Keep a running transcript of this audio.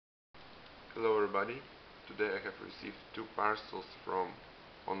Hello everybody, today I have received two parcels from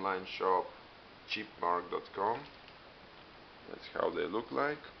online shop CheapMarkt.com. That's how they look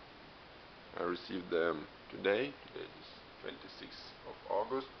like. I received them today is 26th of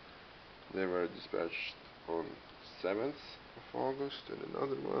August. They were dispatched on 7th of August and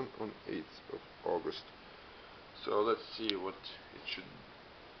another one on 8th of August. So let's see what it should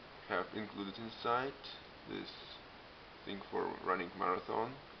have included inside. This thing for running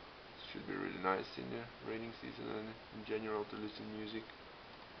marathon. Should be really nice in the raining season and in general to listen music.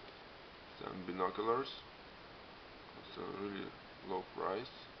 Some binoculars, also really low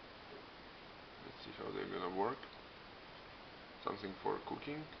price. Let's see how they're gonna work. Something for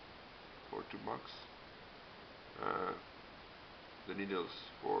cooking for $2. The needles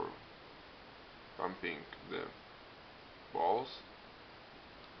for pumping the balls,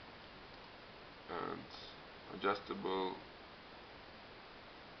 and adjustable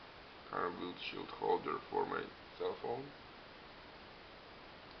car windshield holder for my cell phone.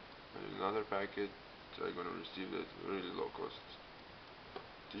 And another packet I'm gonna receive that really low cost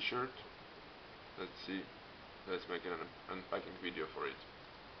t-shirt. Let's see, let's make an unpacking video for it.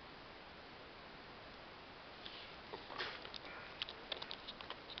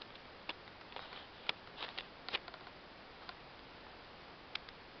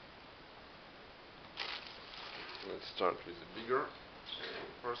 Let's start with the bigger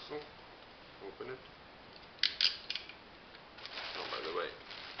parcel. Open it. Oh, by the way,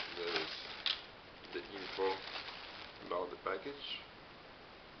 there is the info about the package.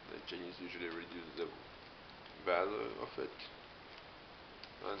 The Chinese usually reduce the value of it,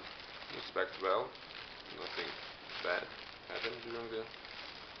 and inspect well. Nothing bad happened during the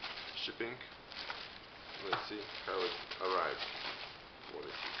shipping. Let's see how it arrived. What it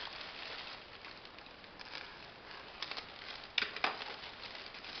is.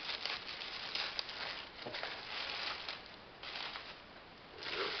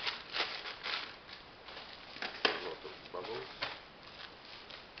 Bubbles,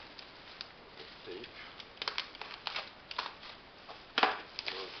 tape, to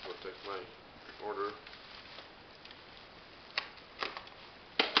protect my order.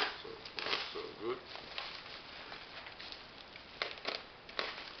 So far so good.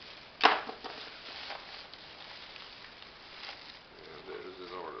 And there is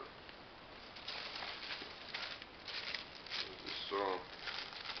an order. As you saw,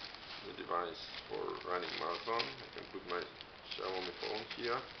 the device for running marathon. I can put my Xiaomi phone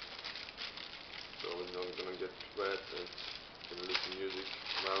here, so it's not gonna get wet and can listen music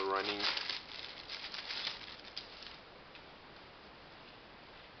while running.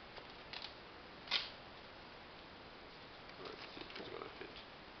 Let's see if it's gonna fit.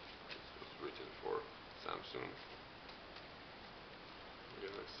 This was written for Samsung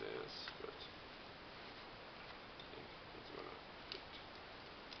Galaxy S, but I think it's gonna fit.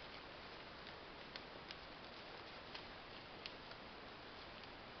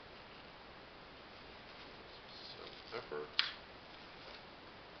 Effort.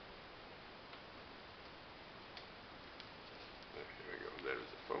 Here we go, there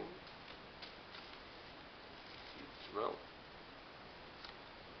is a phone. Fits well.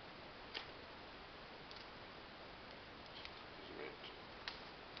 It's made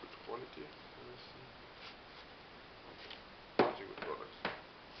good quality. Let me see. It's a good product. I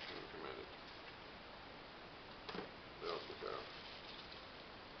recommend it. They also have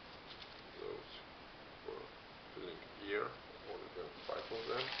those for filling ear. Only have 5 of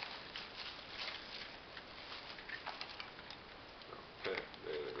them. Okay,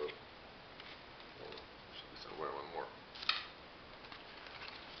 there you go. Oh, should be somewhere one more.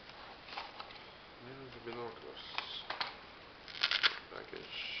 There's the binoculars.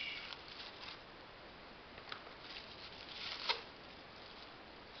 Package.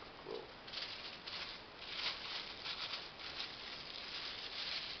 Cool.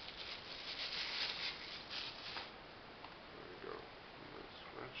 There we go. No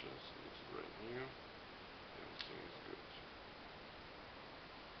scratches. It's brand new. Everything is good.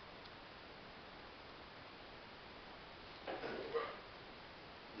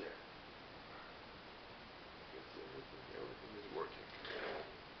 Yeah. You can see everything is working.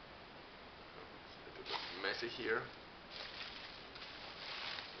 It's a little bit messy here.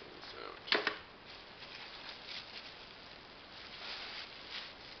 Take this out.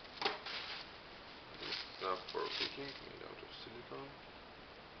 This stuff for cooking, made out of silicone.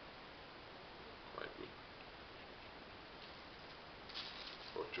 Quite good.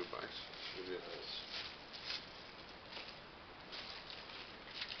 For $2, it's really nice.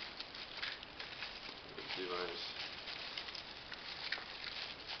 The device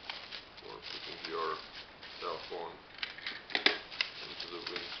for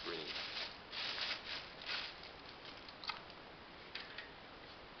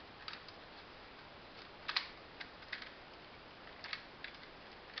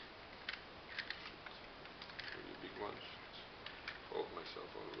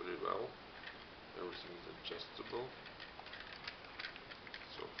everything is adjustable.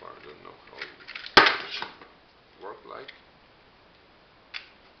 So far I don't know how it should work like.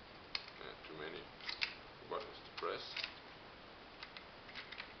 Too many buttons to press.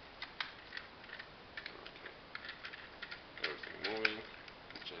 Okay. Everything moving,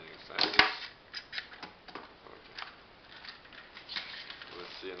 changing sizes. Okay.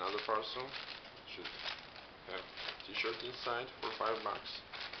 Let's see another parcel. Should have t-shirt inside for $5.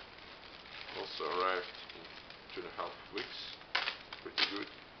 Also arrived in 2.5 weeks. Pretty good.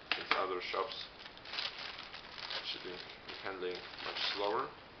 Since other shops shipping and handling much slower.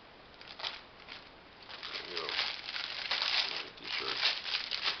 You know, t-shirt.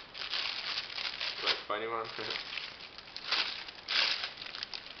 Quite funny one.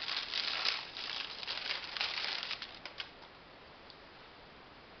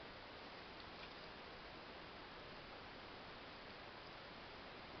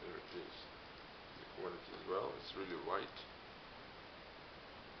 There it is. The quality as well. It's really white.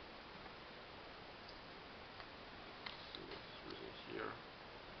 See what's written here.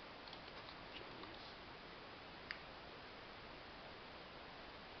 Chinese.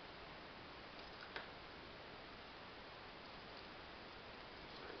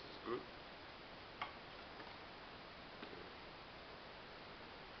 Size is good.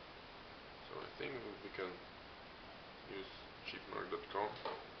 So I think we can use CheapMarkt.com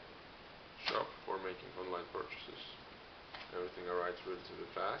shop for making online purchases. Everything arrives relatively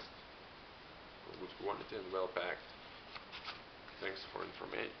fast, for good quality and well packed. Thanks for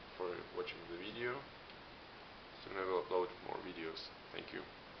watching the video. Soon I will upload more videos. Thank you.